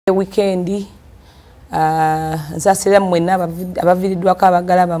weekend nsasira mwena abaviridwako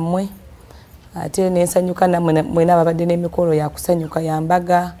abagala bammwe ate nensanyuka mwena ababadde n'emikolo yakusanyuka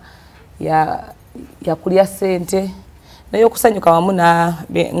yambaga yakulya ssente naye okusanyuka wamu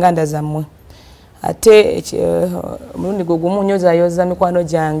nganda zammwe ate omulundi gwe gumu nyozayoza mikwano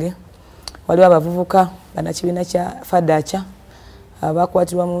gyange waliwo abavubuka bannakibiina kya fadacha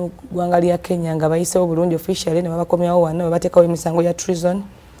abakwatirwa mu ggwanga lya Kenya nga bayisewo bulungi officially ne babakomyawo wano babateekawo emisango ya treason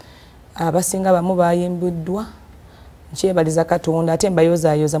abasinga bamu bayimbuddwa nkyebaliza Katonda ate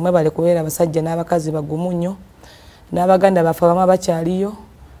mbayozaayoza mwebale kubeera abasajja n'abakazi bagumu nnyo n'abaganda baffe abamu abakyaliyo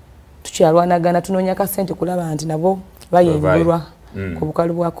tukyalwanagana tunoonya kasente kulaba nti nabo bayimbulwa ku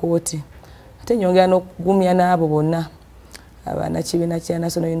bukalu bwa kooti ate nyongera n'okugumya n'abo bonna abannakibiina kya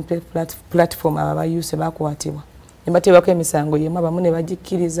National Unity Platform ababayuse bakwatibwa ne bateebako emisango yemu abamu ne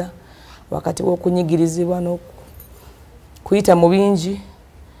bagikkiriza wakati w'okunyigirizibwa n'okuyita mu bingi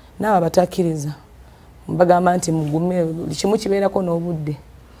n'abo abatakkiriza mbagamba nti mugume buli kimu kibeerako n'obudde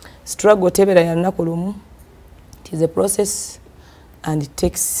struggle tebeera ya lunaku lumu. It is a process and it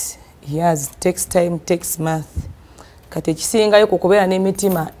takes years, takes time, takes month. Kati ekisingayo ku kubeera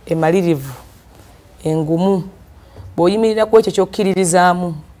n'emitima emalirivu engumu bw'oyimirira ku ekyo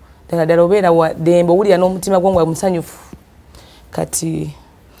ky'okkiririzaamu ddala obeera wadembe owulira n'omutima gwo nga musanyufu. Kati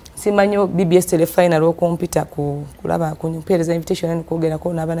simanyo BBS Terefayina lw'okumpita kulaba kumpeereza invitation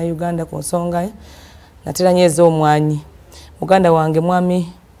n'okwogerako n'abaana Uganda ku nsonga natera nyeeza omwanyi muganda wange mwami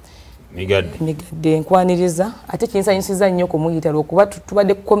migadde nkwaniriza ate kinsanyusiza nnyo kumuyita lw'okuba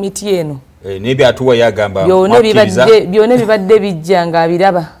tubadde ku komiti eno n'ebyatuwa yagamba byonna bibadde bijja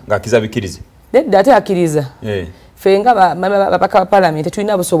ng'abiraba ng'akizabikirize nedda ate akkiriza ffe nga babaka ba Palamenti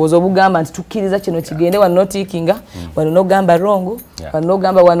tulina obusobozi obugamba nti tukkiriza kino kigende wano notiikinga wano n'ogamba wrong wano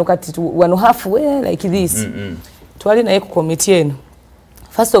n'ogamba wano kati wano halfway like this twali naye ku komiti eno.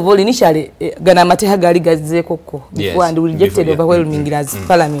 First of all, initially, gana mateha gali gazeekoko before and we rejected overwhelmingly as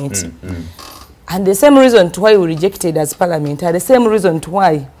Parliament. And the same reason to why we rejected as Parliament, and the same reason to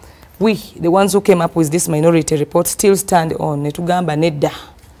why we, the ones who came up with this minority report, still stand on netugamba nedda.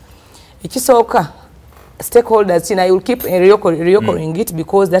 Ekisooka, stakeholders, I will keep reoccurring it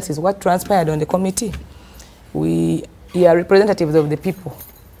because that is what transpired on the committee. We are representatives of the people.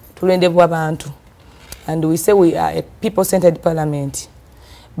 Tulendebwa abantu. And we say we are a people-centered Parliament.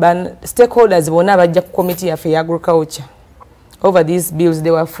 But stakeholders bonna bajja ku committee ya agriculture over these bills.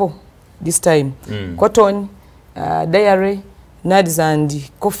 There were 4 this time. Cotton, dairy, nuts and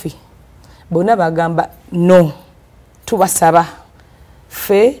coffee. Bonna bagamba no tubasaba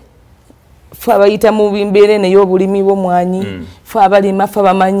fe abayita mu mbeera eno ey'obulimi bw'omwanyi fe abalima fe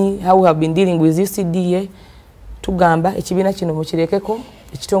abamanyi how we have been dealing with UCDA tugamba ekibiina kino mukirekeko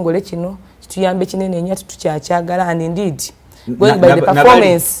ekitongole kino kituyambe kinene nnyo tukyakyagala and indeed going by the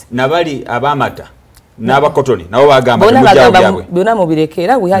performance nabali abamata n'abakotoni nabo bagamba temujjawo byonna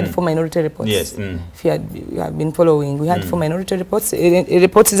mubirekera. We had 4 minority reports. Yes. If you have been following, we had 4 minority reports.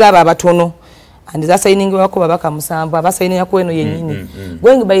 Reports z'abo abatono and zasayiningibwako babaka 7 abasayiningako eno yennyini.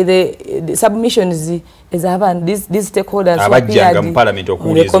 Going by the submissions is these stakeholders abajjanga mu Parliament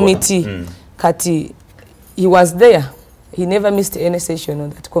okuwulizibwa the committee. Kati he was there. He never missed any session on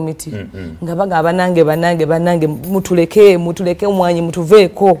that committee. Ngabaga banange mutuleke omwanyi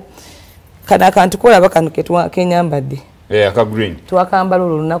mutuveeko kana akantu kola bakanuke kenyambadde aka green twakambala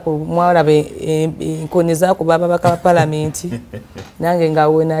olunaku mwalabe enkoni zaako baba baka Parliament nange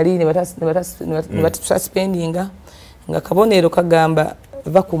ngawe nali ne batasuspendinga nga kabonero kagamba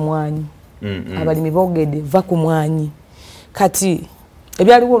va ku mwanyi abalimi boogedde va ku mwanyi. Kati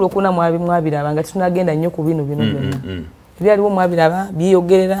ebyaliwo olwokuna mwabiraba nga tunagenda nnyo ku bino byonna ebyaliwo mwabiraba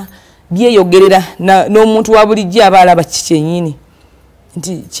byeyogerera n'omuntu wa bulijjo aba alaba kikyenyini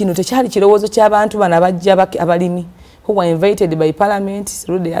nti kino tekyali kirowoozo ky'abantu bano abajja abalimi who were invited by Parliament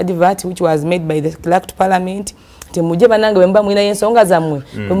through the advert which was made by the clerk to Parliament nti mujje banange bwe muba mulinayo ensonga zammwe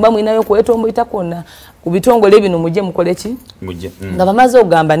bwe muba mulinayo kwetomboita kwonna ku bitongole bino mujje mukole ki nga bamaze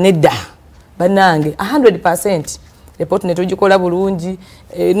okugamba nedda banange 100% report netugikola bulungi.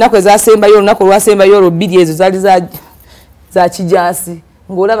 Ennaku ezasembayo olunaku olwasembayo olwo 2 ezo zaali za kijasi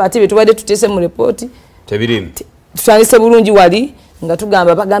ng'olaba ate betubadde tuteese mu report tebirimu tutandise bulungi wali nga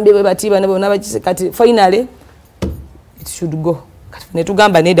tugamba bagambye bwe batiba ne bonna bakise. Kati finally it should go. Kati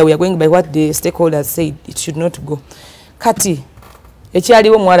netugamba nedda we are going by what the stakeholders said it should not go. Kati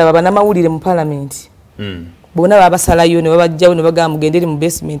ekyaliwo mwalaba bannamawulire mu Parliament bonna babasalayo ne babajjawo ne bagamba mugendere mu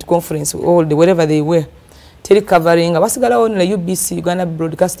basement conference all the wherever they were telecovering abasigalawo ne UBC Uganda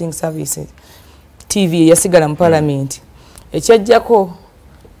Broadcasting Services TV yasigala mu Parliament. Ekyajjako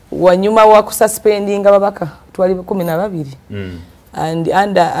wanyuma wa kususpendinga babaka twali 12 and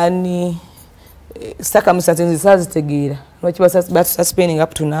under any circumstances zazitegeera lwaki suspending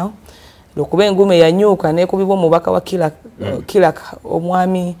up to now lokuba engume yanyuka nekubibwa omubaka wa kila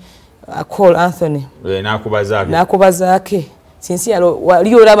omwami Call Anthony nakubazaake sinsi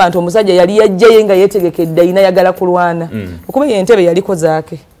waliyo abantu omusajja yali yajjaye nga yetegekedde ina yagala kulwana okuba yentebe yaliko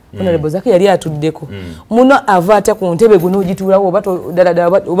zaake honorable zake yali atuddeko muno avata ku ntebe guno ugituulawo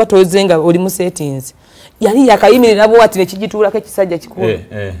oba tozenga oli mu settings yali yakayimirira nabo ati nekigituulako ekisajja kikulu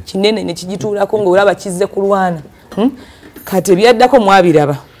kinene nekigituulako ng'olaba kizze kulwana kati byaddako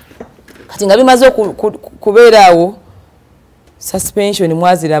mwabiraba kati nga bimaze kubeeraawo suspension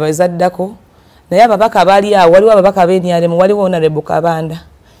mwaziraba ezaddako naye ababaka abaali awo waliwo ababaka b'enyalemu waliwo honorable Kabanda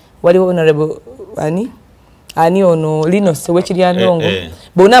waliwo honorable ani ono Linus w'Ekiryandogo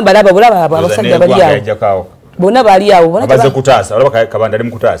bonna balaba abasajja bali awo bonna bali awo abaze kutaasa olaba Kabanda ali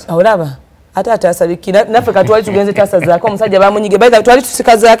mu kutaasa olaba ate ataasabikira naffe katwali tugenze taasa zaako omusajja bamunyige baita twali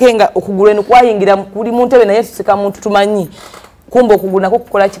tusika zaake nga okugulu eno kwayingira kuli mu ntebe naye tusika muntu tumanyi kumba okugulu nako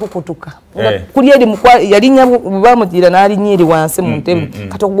kukola kikukutuka kuli eri yalinya bamugira n'alinyiri wansi mu ntebe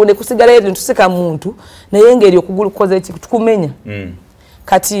kati okugulu ne kusigala eri tusika muntu naye ngeri okugulu kukoze tukumenya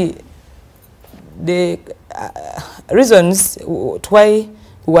kati the reasons why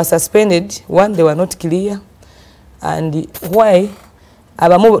we were suspended, one, they were not clear, and why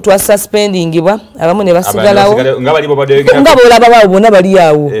abamu twa suspendingibwa abamu ne basigalawo ngabo olaba bonna bali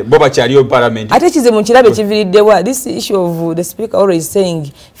awo bo bakyaliyo Palamenti ate kize mu kirabe kiviriddewa this issue of the speaker always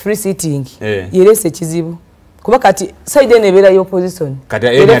saying free sitting yerese kizibu kuba kati side ene beera y'opposition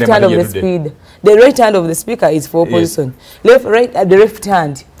the left hand of the speed the right hand of the speaker is for opposition right at the left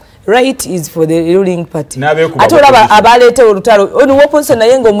hand right is for the ruling party atolaba abalete olutalo ono opposition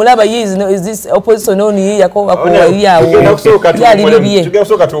naye ngo mulaba is this opposition oni yako wali yawo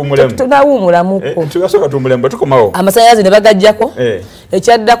tugasoka tuumulembe tunawumulamuko tugasoka tuumulembe tukomawo amasanyazi ne bagajjako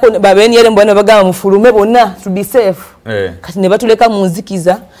ekyaddako babeni yale mbona bagamba mufulume bonna to be safe kati ne batuleka mu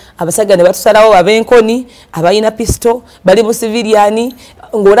nzikiza abasaga ne batusalawo abenkoni abayina pisto bali mu civilian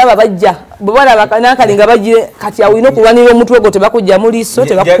ngolaba bajja bwala bakanakalinga bajire kati awino okulwanira omutwe gwo tebakujja muliso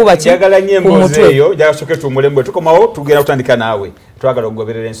tebakukuba ki jagala nyemboze eyo jasoke tumulembe tukomawo tugera kutandika naawe twagala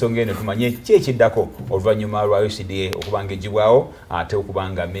okugoberera ensonga eno tumanye ki ekiddako oluvannyuma lwa UCDA okubanga ejibwawo ate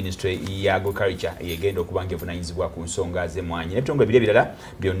okubanga ministry ya agriculture yegenda okubanga evunanyizibwa ku nsonga z'emmwanyi n'ebitongole ebirala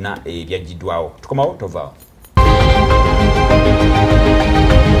byonna ebyagiddwawo tukomawo tovaawo